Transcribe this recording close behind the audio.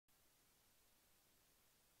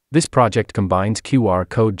This project combines QR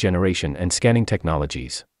code generation and scanning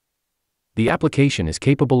technologies. The application is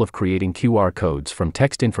capable of creating QR codes from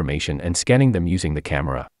text information and scanning them using the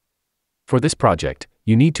camera. For this project,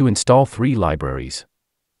 you need to install 3 libraries.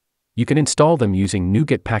 You can install them using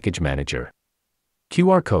NuGet Package Manager.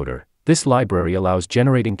 QR Coder. This library allows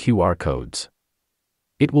generating QR codes.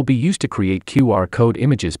 It will be used to create QR code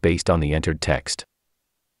images based on the entered text.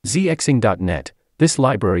 Zxing.net. This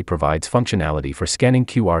library provides functionality for scanning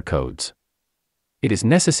QR codes. It is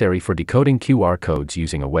necessary for decoding QR codes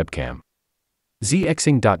using a webcam.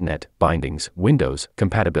 Zxing.net. Bindings, Windows,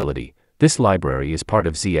 compatibility. This library is part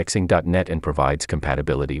of Zxing.net and provides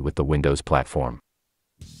compatibility with the Windows platform.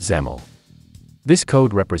 XAML. This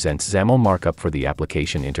code represents XAML markup for the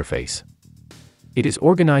application interface. It is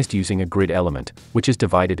organized using a grid element, which is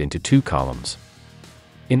divided into 2 columns.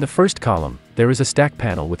 In the first column, there is a stack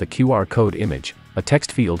panel with a QR code image, a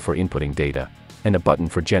text field for inputting data, and a button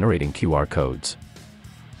for generating QR codes.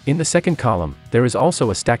 In the second column, there is also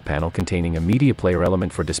a stack panel containing a media player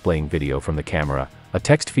element for displaying video from the camera, a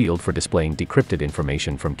text field for displaying decrypted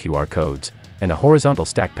information from QR codes, and a horizontal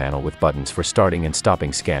stack panel with buttons for starting and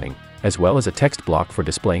stopping scanning, as well as a text block for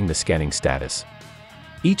displaying the scanning status.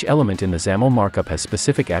 Each element in the XAML markup has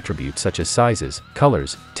specific attributes such as sizes,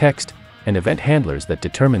 colors, text, and event handlers that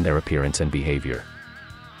determine their appearance and behavior.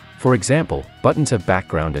 For example, buttons have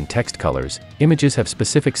background and text colors, images have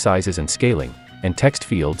specific sizes and scaling, and text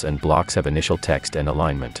fields and blocks have initial text and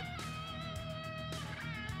alignment.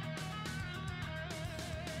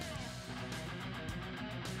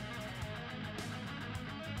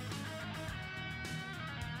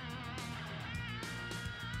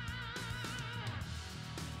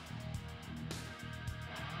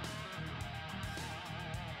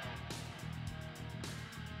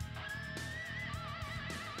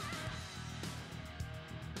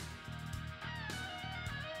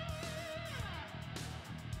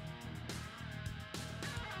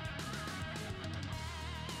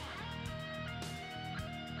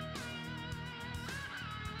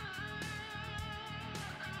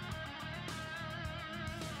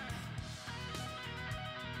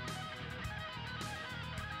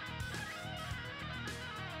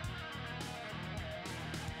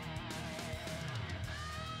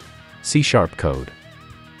 C# code.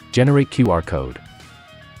 Generate QR code.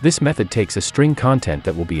 This method takes a string content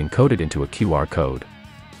that will be encoded into a QR code.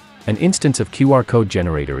 An instance of QR code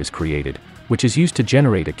generator is created, which is used to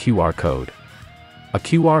generate a QR code. A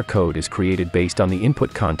QR code is created based on the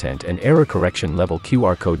input content and error correction level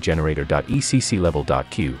QR code generator.ecc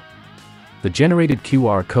level.q. The generated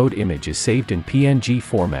QR code image is saved in PNG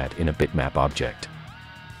format in a bitmap object.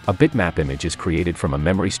 A bitmap image is created from a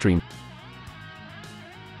memory stream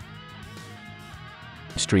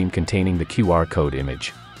containing the QR code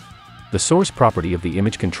image. The source property of the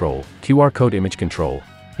image control, QR code image control,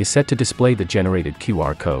 is set to display the generated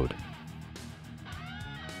QR code.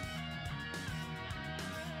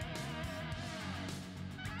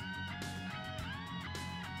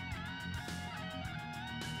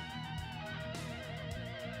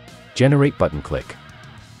 Generate button click.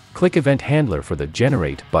 Click event handler for the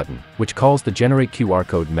Generate button, which calls the Generate QR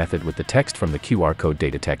code method with the text from the QR code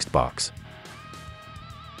data text box.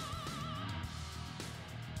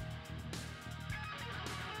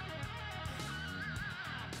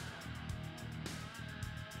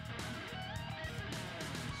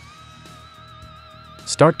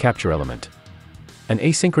 Start capture element. An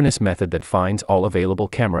asynchronous method that finds all available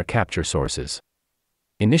camera capture sources.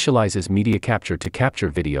 Initializes media capture to capture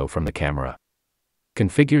video from the camera.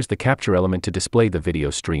 Configures the capture element to display the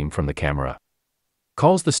video stream from the camera.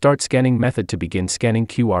 Calls the start scanning method to begin scanning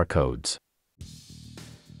QR codes.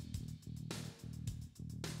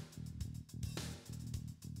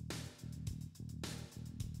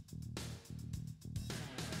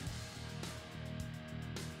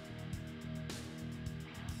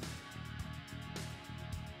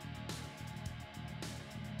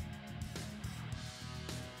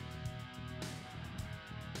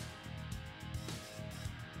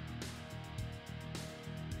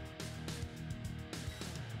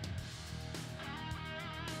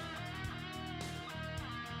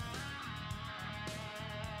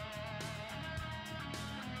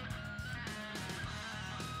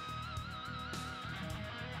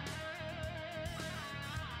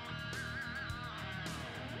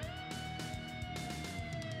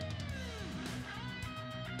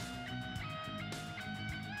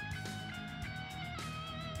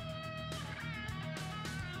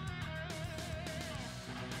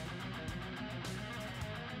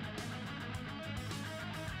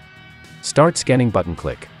 Start scanning button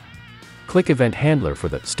click. Click Event Handler for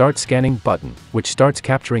the Start Scanning button, which starts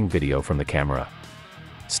capturing video from the camera.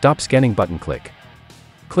 Stop Scanning button click.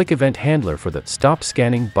 Click Event Handler for the Stop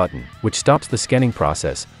Scanning button, which stops the scanning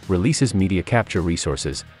process, releases media capture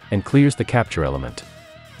resources, and clears the capture element.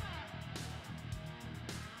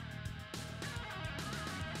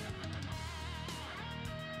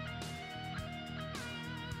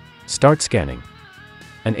 Start Scanning.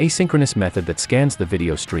 An asynchronous method that scans the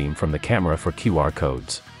video stream from the camera for QR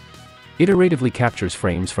codes. Iteratively captures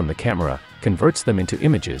frames from the camera, converts them into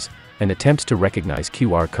images, and attempts to recognize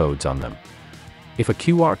QR codes on them. If a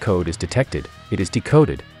QR code is detected, it is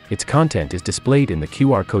decoded, its content is displayed in the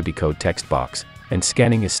QR code decode text box, and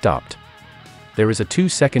scanning is stopped. There is a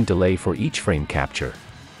 2-second delay for each frame capture.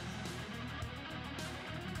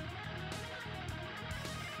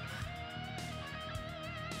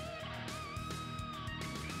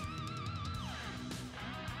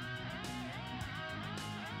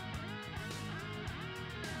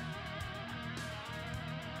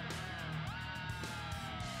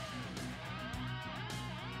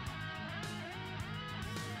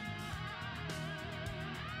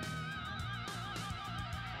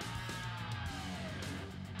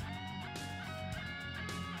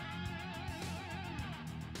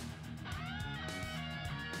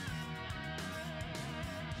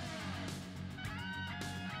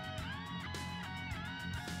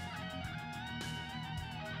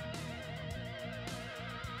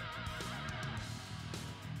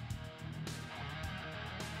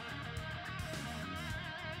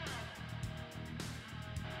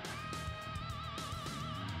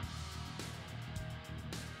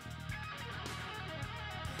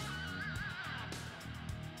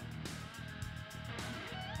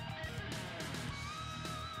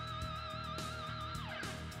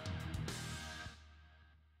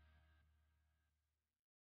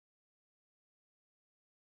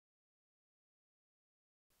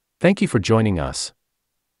 Thank you for joining us.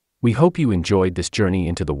 We hope you enjoyed this journey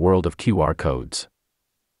into the world of QR codes.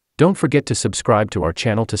 Don't forget to subscribe to our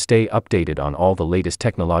channel to stay updated on all the latest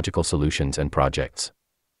technological solutions and projects.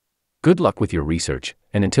 Good luck with your research,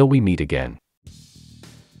 and until we meet again.